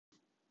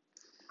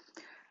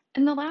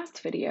In the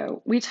last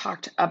video, we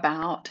talked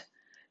about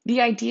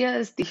the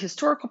ideas, the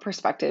historical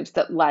perspectives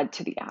that led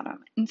to the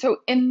atom. And so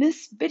in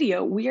this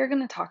video, we are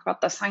going to talk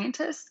about the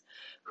scientists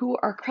who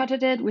are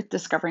credited with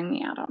discovering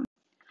the atom.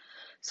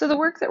 So the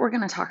work that we're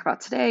going to talk about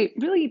today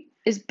really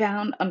is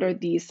bound under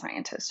these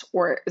scientists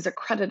or is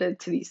accredited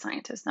to these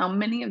scientists. Now,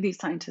 many of these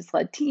scientists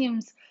led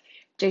teams: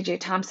 J.J.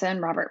 Thomson,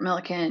 Robert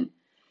Millikan,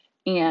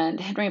 and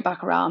Henry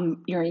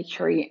Becquerel, Marie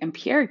Curie, and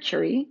Pierre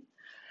Curie,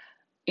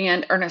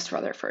 and Ernest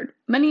Rutherford.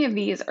 Many of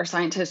these are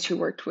scientists who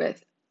worked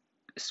with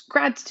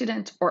grad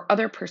students or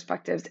other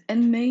perspectives,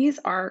 and these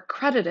are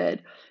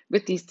credited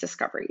with these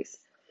discoveries.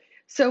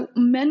 So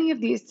many of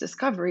these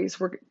discoveries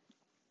were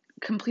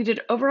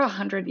completed over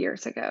 100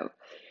 years ago.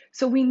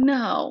 So we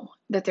know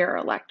that there are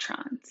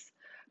electrons.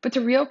 But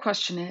the real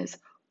question is,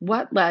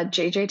 what led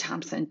J.J.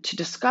 Thomson to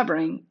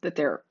discovering that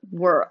there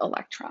were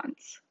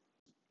electrons?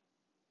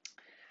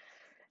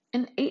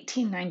 In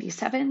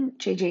 1897,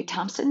 J.J.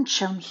 Thomson,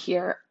 shown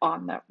here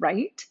on the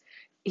right,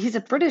 he's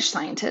a British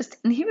scientist,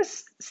 and he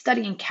was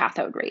studying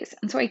cathode rays.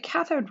 And so a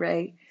cathode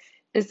ray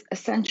is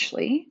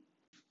essentially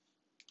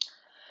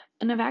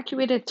an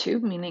evacuated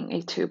tube, meaning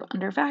a tube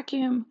under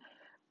vacuum,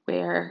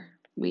 where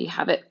we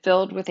have it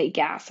filled with a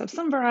gas of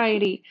some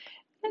variety,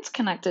 and it's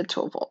connected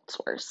to a volt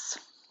source.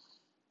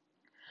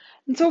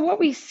 And so what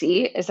we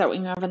see is that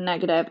when you have a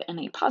negative and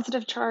a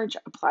positive charge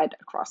applied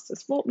across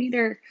this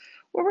voltmeter,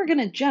 what we're going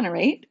to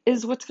generate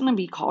is what's going to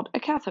be called a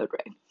cathode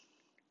ray.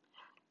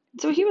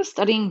 So he was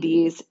studying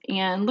these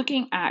and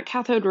looking at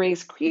cathode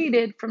rays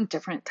created from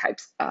different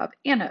types of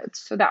anodes.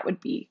 So that would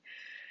be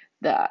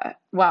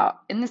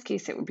in this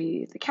case, it would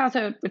be the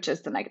cathode, which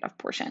is the negative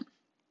portion.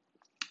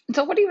 And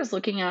so what he was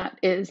looking at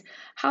is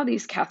how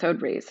these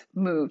cathode rays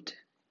moved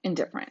in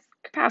different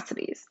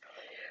capacities.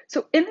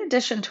 So in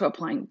addition to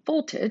applying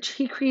voltage,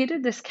 he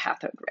created this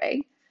cathode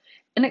ray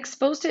and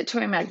exposed it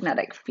to a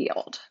magnetic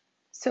field.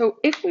 So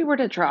if we were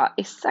to draw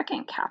a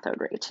second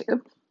cathode ray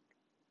tube,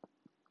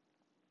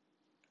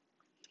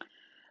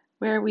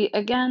 where we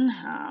again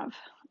have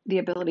the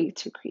ability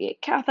to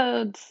create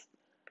cathodes,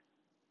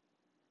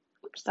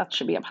 oops, that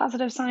should be a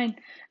positive sign.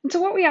 And so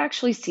what we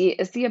actually see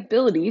is the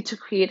ability to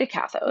create a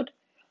cathode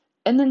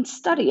and then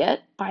study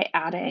it by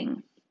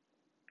adding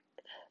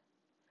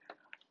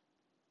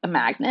a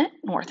magnet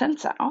north and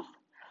south.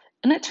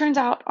 And it turns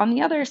out on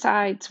the other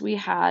sides, we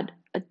had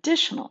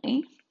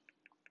additionally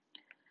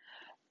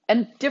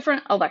a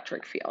different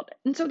electric field.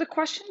 And so the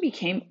question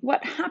became,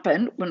 what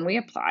happened when we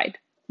applied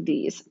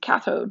these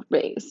cathode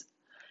rays?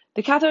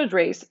 The cathode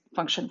rays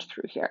functioned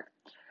through here.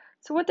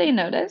 So what they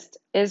noticed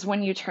is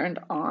when you turned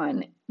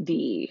on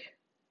the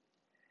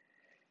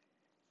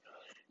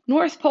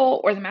North Pole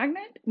or the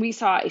magnet, we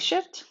saw a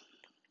shift,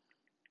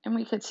 and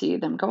we could see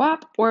them go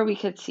up, or we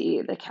could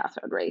see the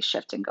cathode rays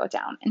shift and go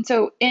down. And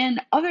so in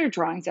other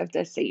drawings of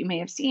this that you may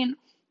have seen,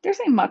 there's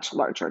a much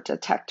larger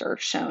detector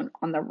shown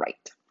on the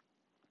right.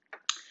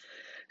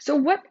 So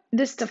what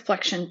this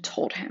deflection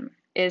told him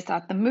is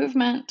that the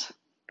movement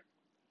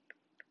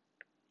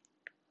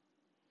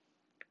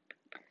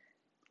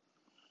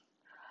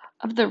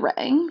of the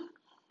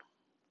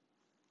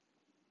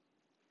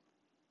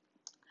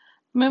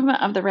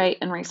ray,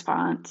 in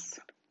response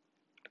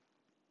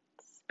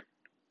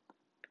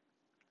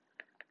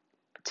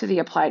to the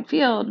applied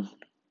field,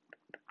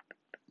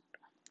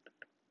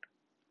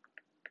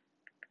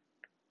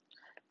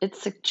 it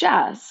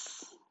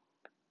suggests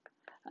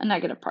a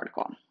negative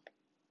particle.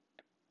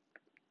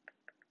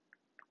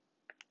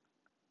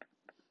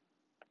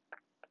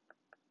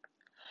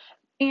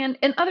 And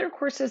in other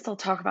courses, they'll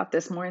talk about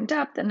this more in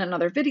depth and in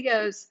other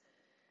videos.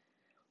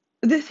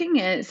 The thing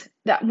is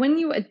that when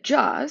you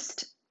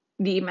adjust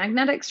the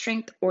magnetic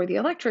strength or the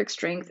electric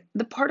strength,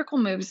 the particle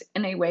moves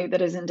in a way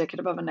that is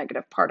indicative of a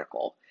negative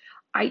particle,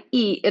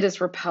 i.e., it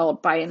is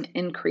repelled by an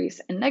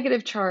increase in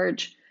negative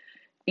charge,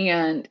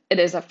 and it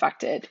is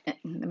affected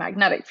in the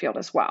magnetic field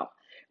as well.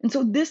 And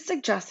so this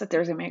suggests that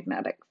there's a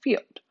magnetic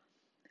field.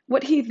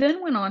 What he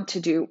then went on to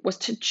do was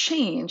to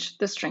change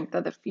the strength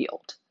of the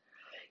field.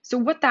 So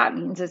what that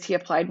means is he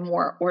applied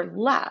more or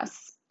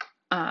less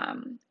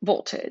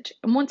voltage.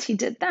 And once he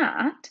did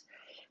that,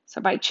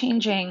 so by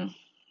changing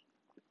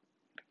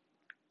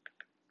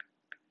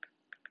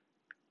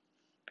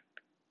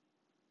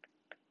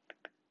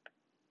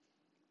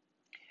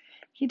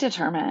he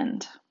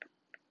determined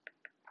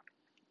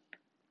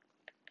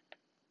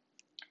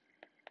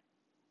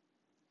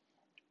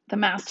the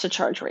mass to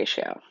charge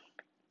ratio.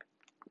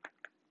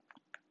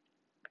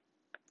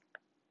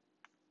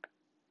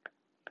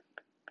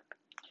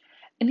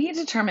 And he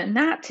determined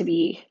that to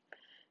be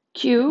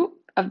Q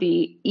of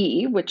the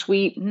E, which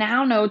we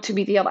now know to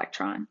be the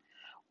electron,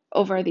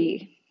 over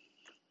the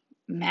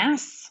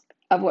mass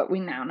of what we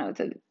now know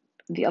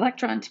the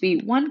electron to be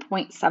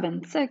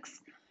 1.76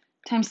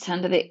 times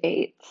 10 to the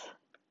 8th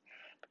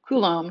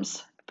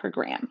coulombs per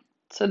gram.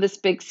 So this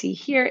big C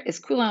here is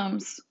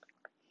coulombs,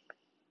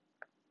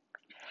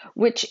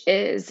 which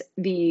is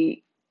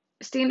the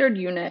standard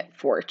unit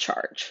for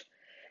charge.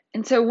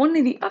 And so one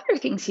of the other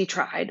things he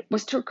tried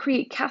was to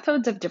create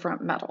cathodes of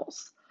different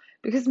metals,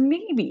 because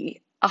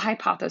maybe a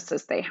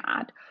hypothesis they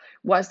had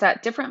was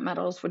that different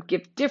metals would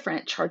give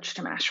different charge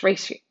to mass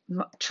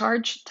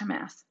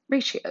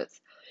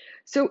ratios.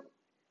 So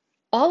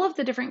all of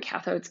the different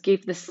cathodes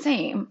gave the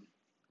same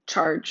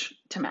charge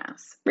to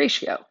mass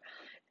ratio.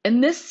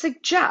 And this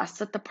suggests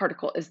that the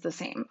particle is the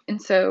same.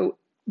 And so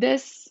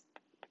this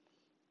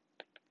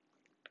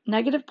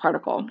negative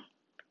particle,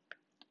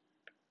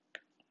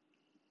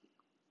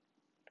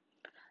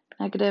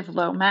 negative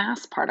low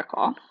mass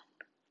particle,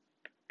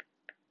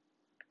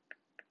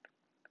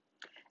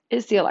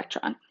 is the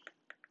electron.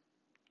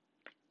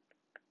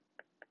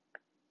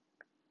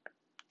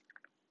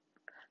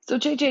 So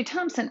J.J.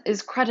 Thomson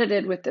is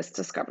credited with this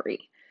discovery.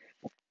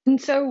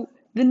 And so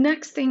the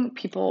next thing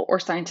people or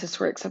scientists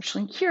were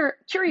exceptionally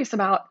curious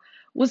about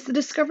was the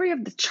discovery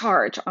of the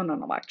charge on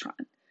an electron.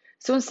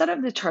 So instead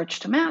of the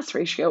charge to mass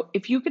ratio,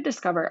 if you could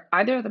discover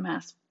either the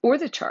mass or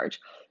the charge,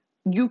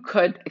 you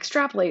could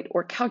extrapolate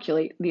or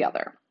calculate the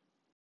other.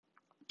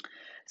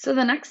 So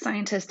the next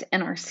scientist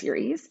in our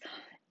series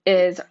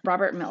is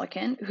Robert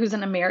Millikan, who's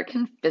an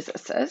American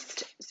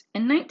physicist.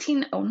 In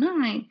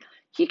 1909,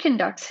 he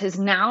conducts his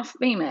now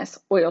famous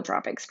oil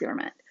drop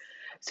experiment.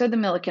 So the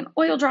Millikan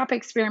oil drop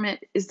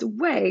experiment is the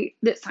way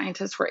that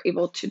scientists were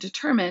able to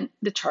determine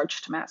the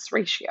charge to mass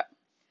ratio.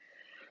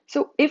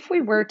 So if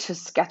we were to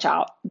sketch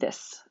out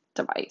this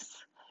device,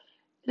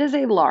 it is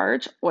a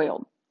large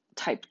oil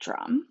type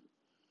drum.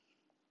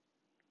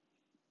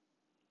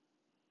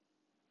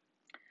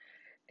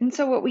 And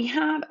so what we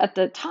have at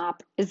the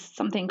top is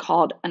something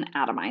called an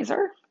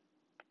atomizer.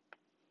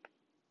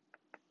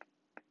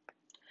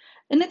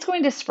 And it's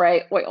going to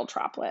spray oil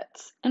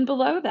droplets. And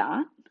below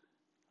that,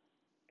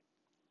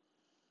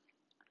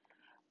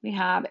 we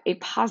have a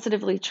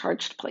positively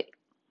charged plate.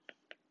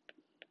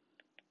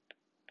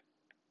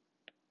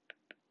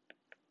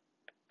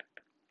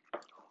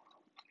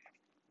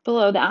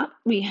 Below that,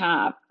 we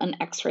have an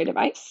X-ray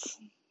device.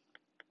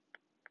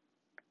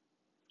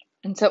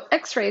 And so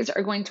X-rays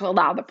are going to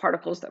allow the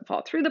particles that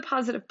fall through the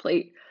positive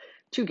plate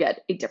to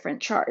get a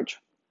different charge.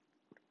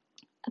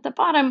 At the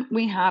bottom,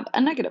 we have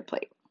a negative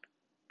plate.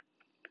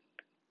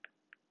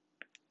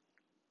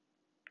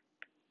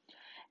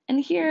 And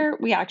here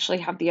we actually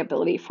have the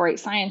ability for a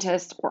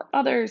scientist or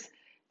others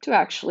to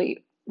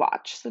actually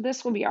watch. So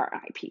this will be our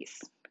eyepiece.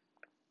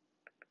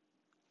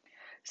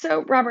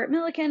 So Robert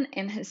Millikan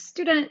and his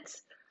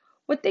students,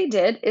 what they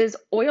did is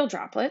oil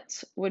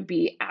droplets would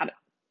be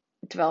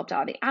developed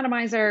out of the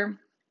atomizer.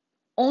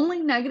 Only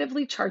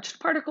negatively charged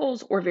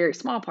particles or very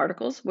small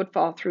particles would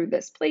fall through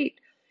this plate.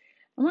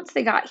 And once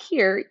they got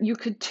here, you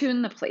could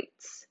tune the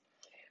plates.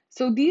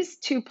 So these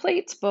two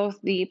plates, both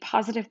the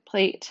positive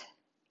plate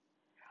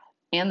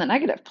and the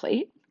negative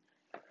plate,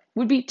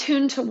 would be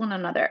tuned to one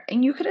another,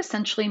 and you could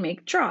essentially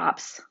make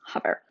drops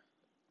hover.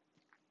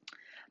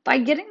 By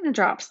getting the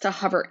drops to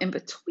hover in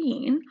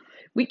between,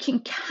 we can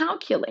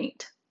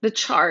calculate the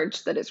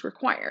charge that is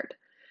required.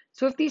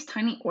 So if these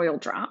tiny oil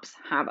drops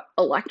have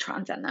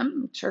electrons in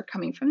them, which are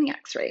coming from the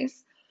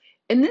X-rays,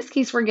 in this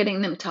case, we're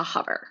getting them to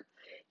hover.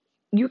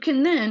 You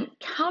can then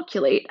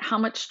calculate how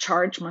much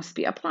charge must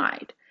be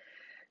applied.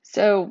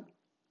 So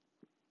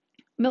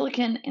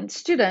Millikan and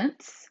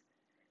students,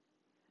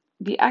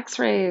 the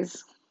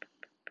X-rays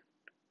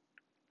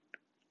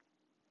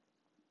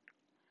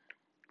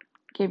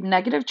gave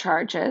negative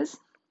charges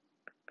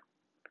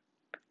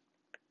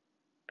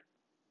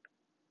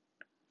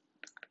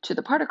to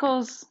the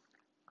particles.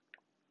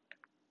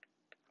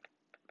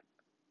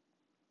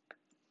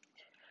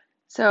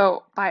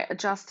 So by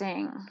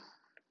adjusting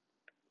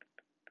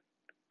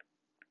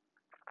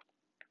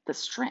the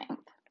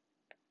strength,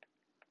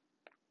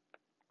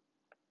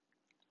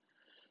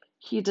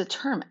 he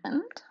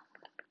determined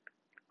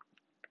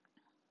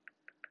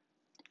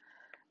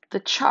the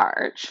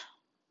charge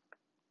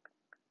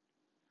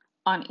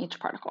on each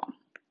particle.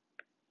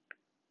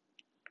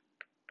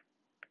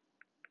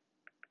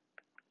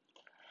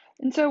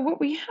 And so what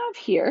we have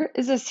here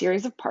is a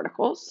series of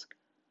particles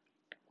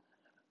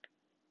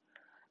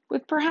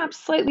with perhaps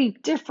slightly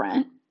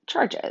different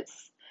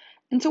charges.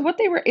 And so what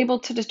they were able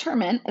to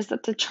determine is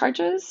that the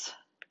charges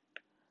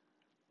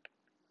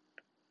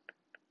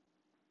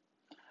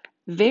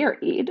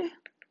varied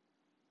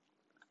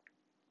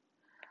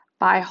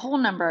by whole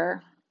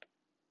number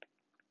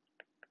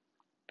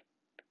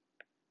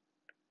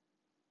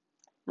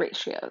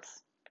ratios.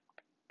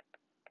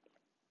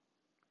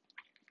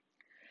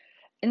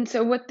 And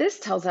so what this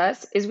tells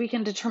us is we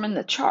can determine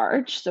the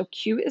charge. So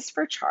Q is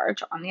for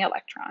charge on the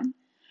electron,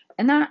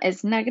 and that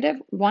is negative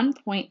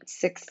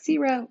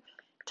 1.60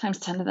 times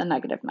 10 to the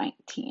negative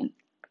 19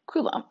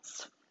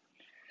 coulombs.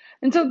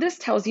 And so this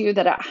tells you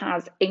that it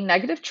has a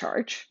negative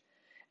charge.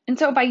 And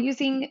so by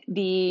using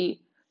the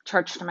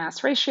charge to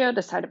mass ratio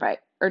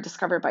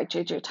discovered by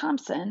J.J.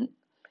 Thomson,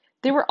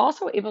 they were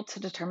also able to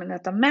determine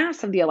that the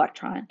mass of the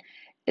electron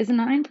is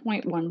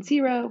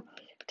 9.10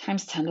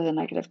 times 10 to the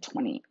negative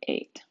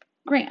 28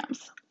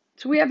 grams.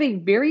 So we have a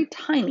very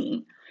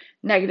tiny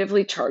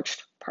negatively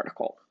charged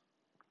particle.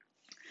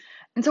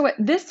 And so at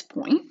this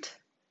point,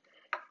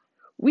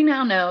 we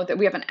now know that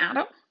we have an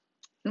atom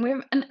And we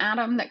have an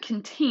atom that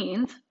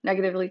contains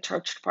negatively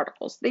charged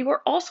particles. They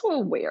were also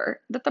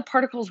aware that the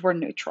particles were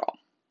neutral,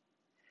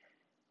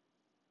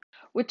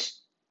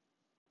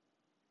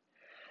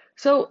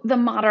 so the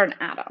modern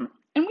atom.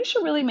 And we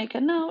should really make a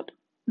note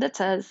that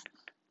says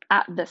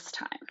at this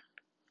time.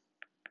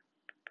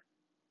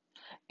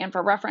 And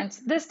for reference,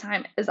 this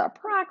time is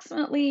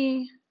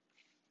approximately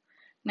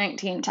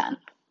 1910.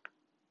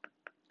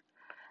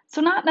 So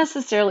not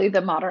necessarily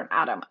the modern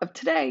atom of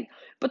today,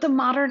 but the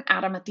modern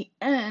atom at the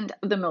end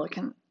of the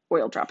Millikan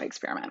oil drop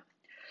experiment.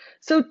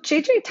 So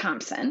J.J.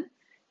 Thomson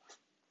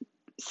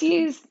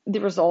sees the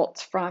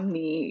results from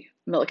the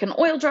Millikan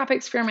oil drop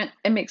experiment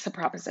and makes a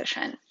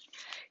proposition.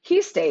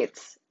 He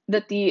states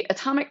that the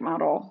atomic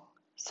model,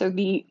 so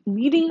the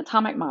leading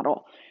atomic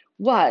model,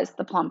 was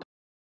the Plum.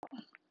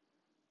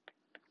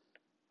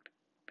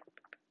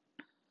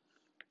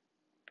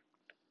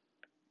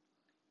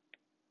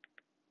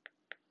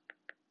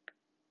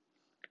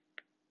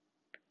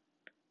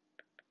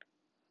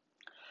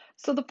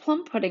 So the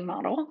plum pudding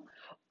model,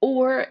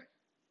 or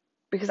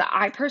because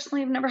I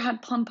personally have never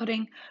had plum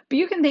pudding, but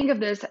you can think of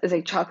this as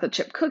a chocolate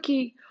chip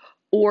cookie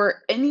or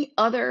any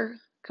other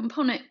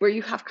component where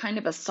you have kind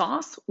of a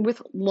sauce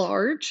with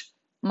large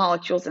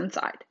molecules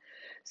inside.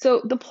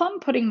 So the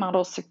plum pudding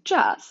model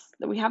suggests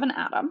that we have an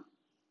atom,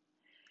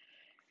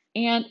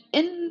 and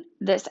in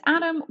this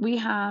atom we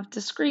have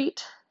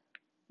discrete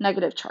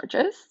negative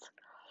charges,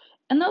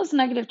 and those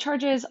negative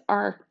charges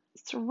are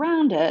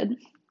surrounded.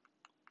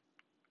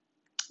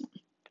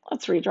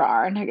 Let's redraw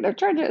our negative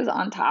charges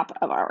on top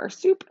of our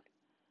soup.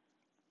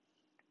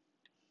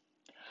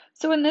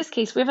 So in this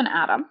case, we have an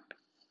atom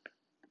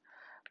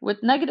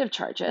with negative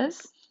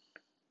charges,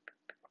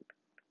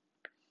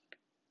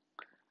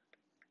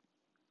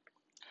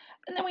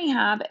 and then we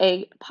have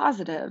a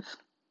positive.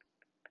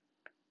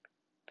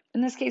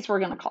 In this case, we're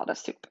going to call it a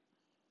soup.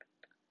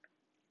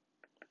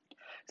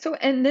 So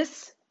in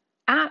this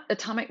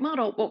atomic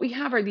model, what we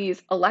have are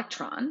these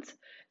electrons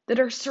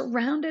that are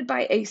surrounded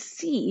by a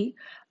sea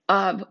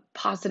of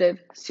positive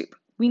soup.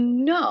 We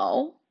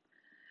know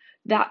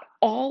that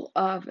all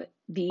of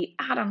the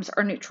atoms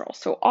are neutral.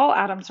 So all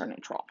atoms are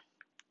neutral.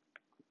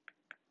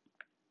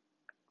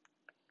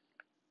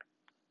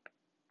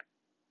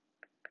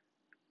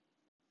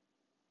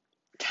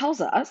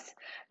 Tells us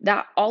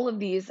that all of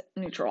these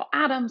neutral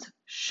atoms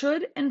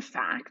should, in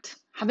fact,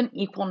 have an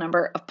equal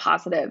number of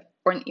positive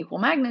or an equal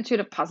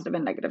magnitude of positive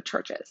and negative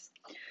charges.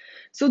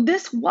 So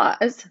this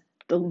was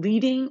the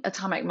leading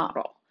atomic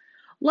model.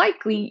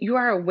 Likely, you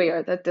are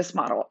aware that this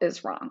model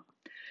is wrong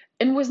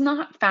and was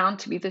not found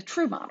to be the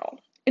true model.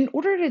 In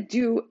order to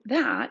do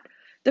that,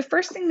 the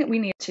first thing that we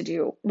needed to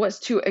do was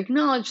to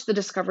acknowledge the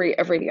discovery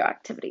of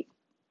radioactivity.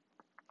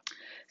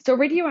 So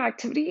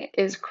radioactivity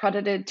is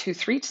credited to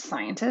 3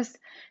 scientists,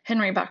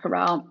 Henri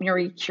Becquerel,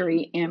 Marie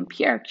Curie, and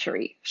Pierre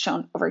Curie,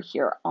 shown over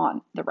here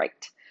on the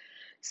right.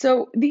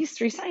 So these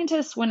 3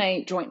 scientists won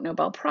a joint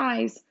Nobel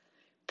Prize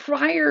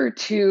prior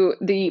to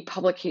the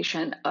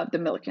publication of the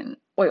Millikan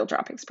oil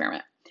drop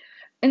experiment.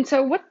 And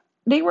so what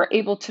they were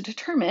able to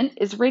determine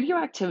is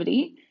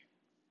radioactivity.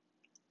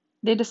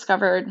 They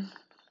discovered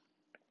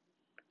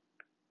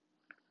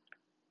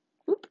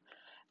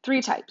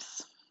 3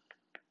 types.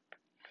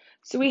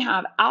 So we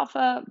have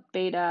alpha,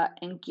 beta,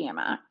 and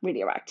gamma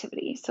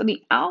radioactivity. So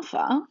the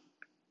alpha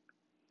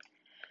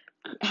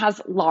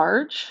has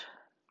large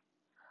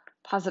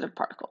positive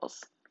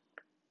particles.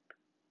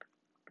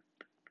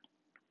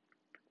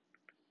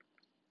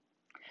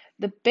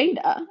 The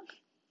beta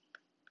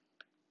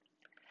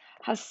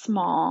has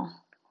small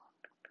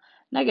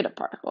negative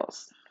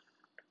particles.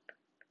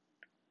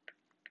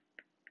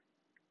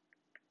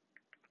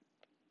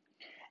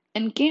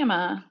 And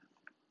gamma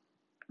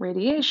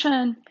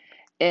radiation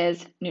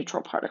is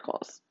neutral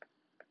particles.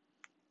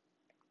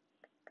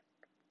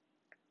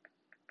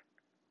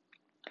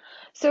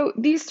 So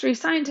these 3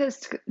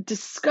 scientists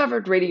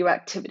discovered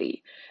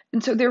radioactivity.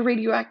 And so their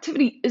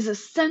radioactivity is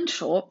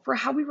essential for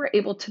how we were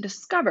able to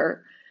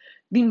discover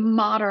the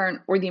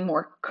modern or the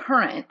more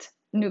current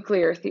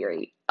nuclear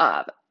theory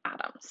of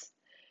atoms.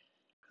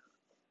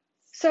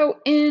 So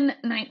in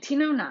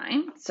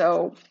 1909,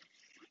 so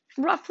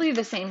roughly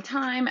the same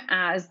time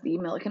as the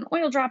Millikan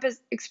oil drop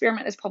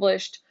experiment is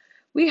published,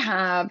 we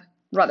have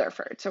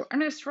Rutherford. So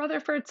Ernest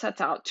Rutherford sets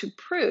out to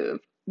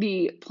prove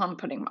the plum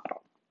pudding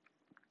model.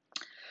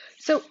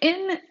 So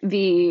in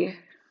the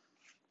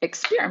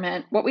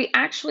experiment, what we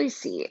actually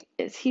see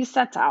is he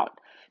sets out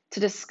to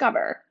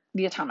discover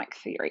the atomic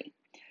theory.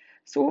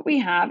 So what we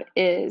have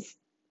is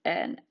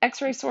an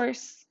X-ray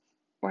source,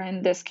 or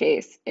in this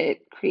case,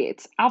 it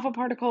creates alpha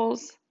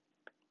particles,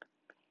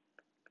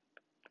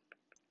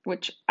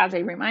 which, as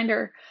a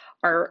reminder,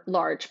 are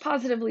large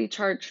positively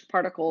charged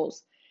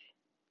particles.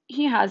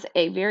 He has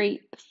a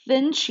very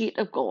thin sheet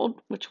of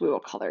gold, which we will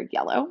color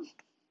yellow.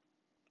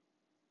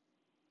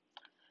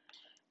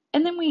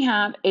 And then we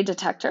have a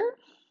detector.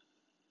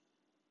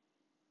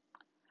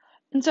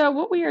 And so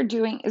what we are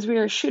doing is we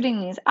are shooting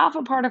these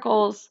alpha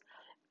particles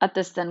at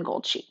this thin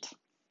gold sheet.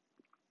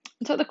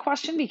 And so the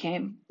question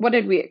became, what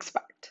did we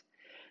expect?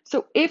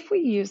 So if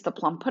we use the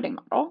plum pudding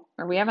model,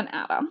 where we have an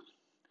atom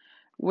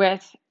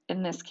with,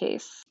 in this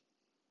case,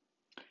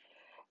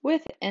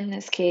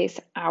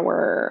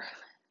 our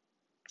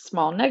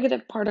small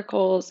negative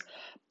particles,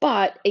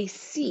 but a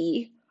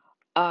sea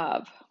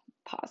of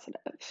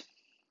positive.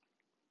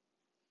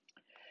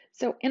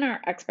 So in our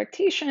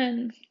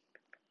expectation,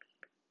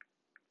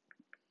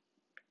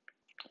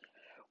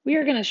 we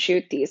are going to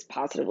shoot these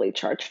positively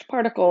charged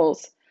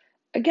particles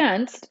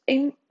against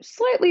a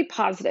slightly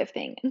positive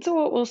thing. And so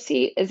what we'll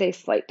see is a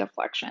slight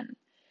deflection,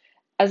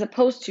 as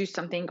opposed to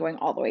something going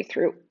all the way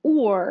through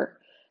or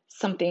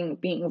something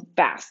being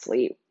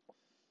vastly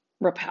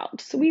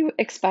repelled. So we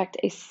expect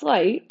a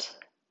slight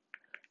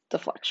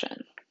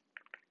deflection.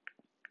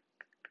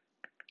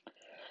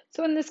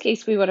 So in this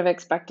case, we would have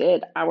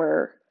expected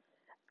our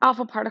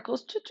alpha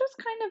particles to just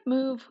kind of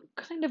move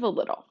kind of a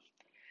little.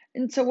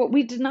 And so what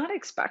we did not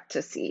expect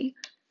to see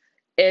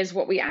is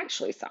what we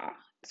actually saw.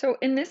 So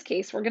in this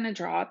case, we're going to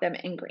draw them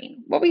in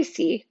green. What we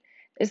see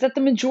is that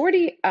the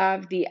majority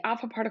of the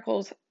alpha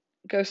particles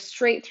go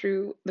straight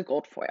through the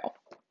gold foil,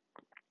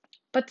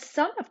 but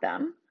some of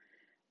them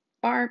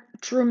are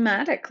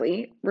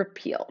dramatically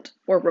repelled.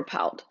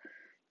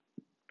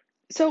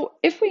 So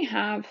if we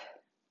have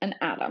an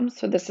atom,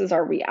 so this is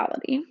our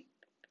reality,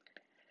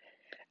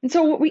 and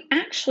so what we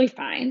actually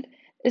find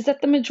is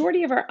that the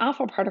majority of our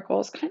alpha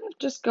particles kind of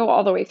just go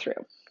all the way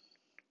through.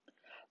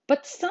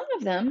 But some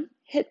of them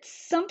hit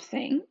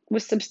something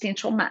with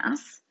substantial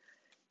mass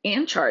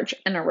and charge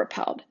and are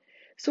repelled.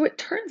 So it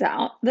turns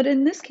out that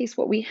in this case,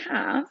 what we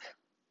have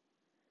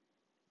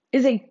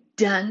is a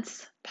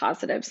dense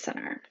positive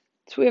center.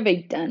 So we have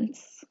a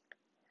dense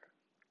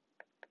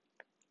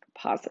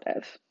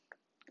positive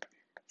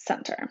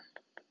center.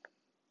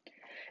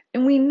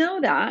 And we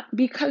know that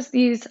because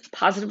these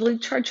positively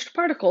charged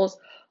particles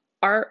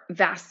are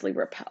vastly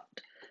repelled.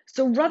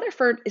 So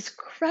Rutherford is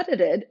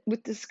credited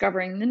with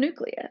discovering the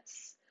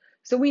nucleus.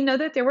 So we know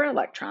that there were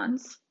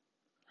electrons,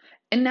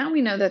 and now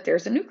we know that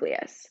there's a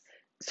nucleus.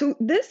 So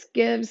this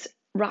gives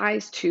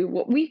rise to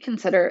what we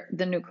consider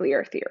the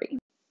nuclear theory.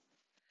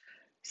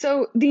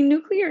 So the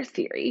nuclear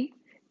theory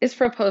is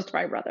proposed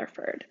by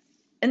Rutherford.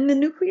 And the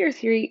nuclear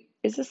theory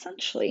is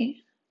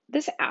essentially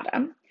this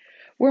atom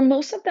where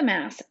most of the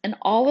mass and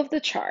all of the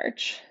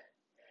charge,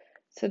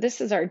 so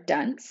this is our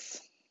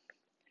dense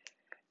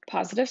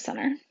positive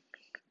center,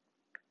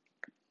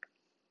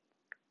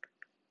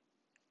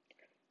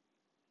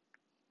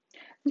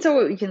 and so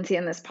what we can see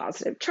in this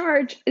positive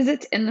charge is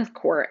it's in the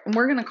core, and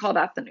we're going to call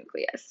that the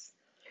nucleus.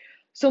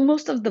 So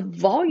most of the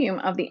volume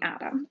of the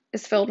atom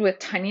is filled with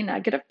tiny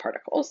negative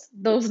particles.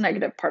 Those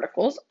negative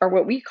particles are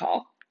what we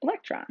call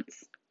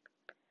electrons.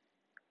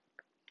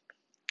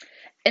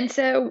 And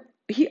so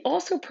he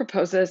also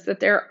proposes that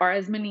there are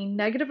as many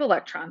negative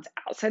electrons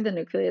outside the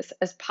nucleus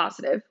as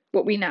positive,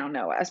 what we now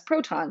know as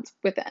protons,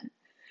 within.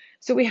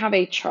 So we have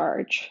a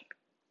charge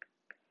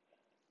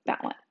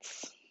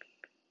balance.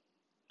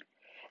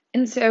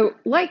 And so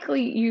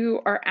likely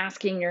you are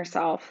asking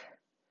yourself,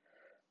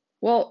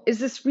 well, is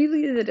this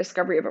really the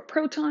discovery of a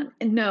proton?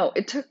 And no,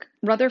 it took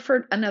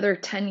Rutherford another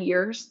 10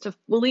 years to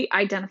fully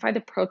identify the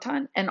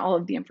proton and all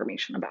of the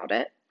information about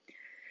it.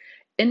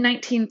 In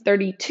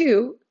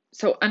 1932,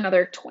 so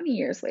another 20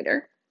 years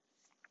later,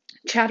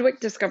 Chadwick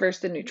discovers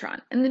the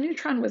neutron. And the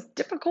neutron was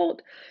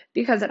difficult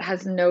because it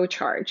has no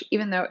charge,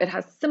 even though it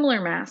has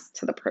similar mass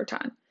to the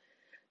proton.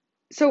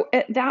 So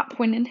at that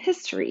point in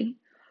history,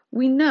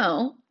 we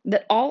know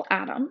that all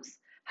atoms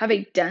have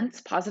a dense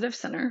positive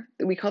center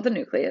that we call the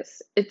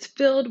nucleus. It's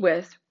filled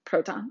with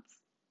protons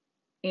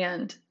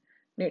and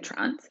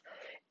neutrons,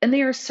 and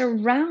they are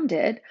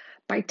surrounded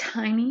by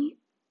tiny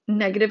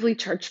negatively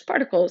charged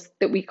particles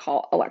that we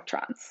call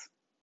electrons.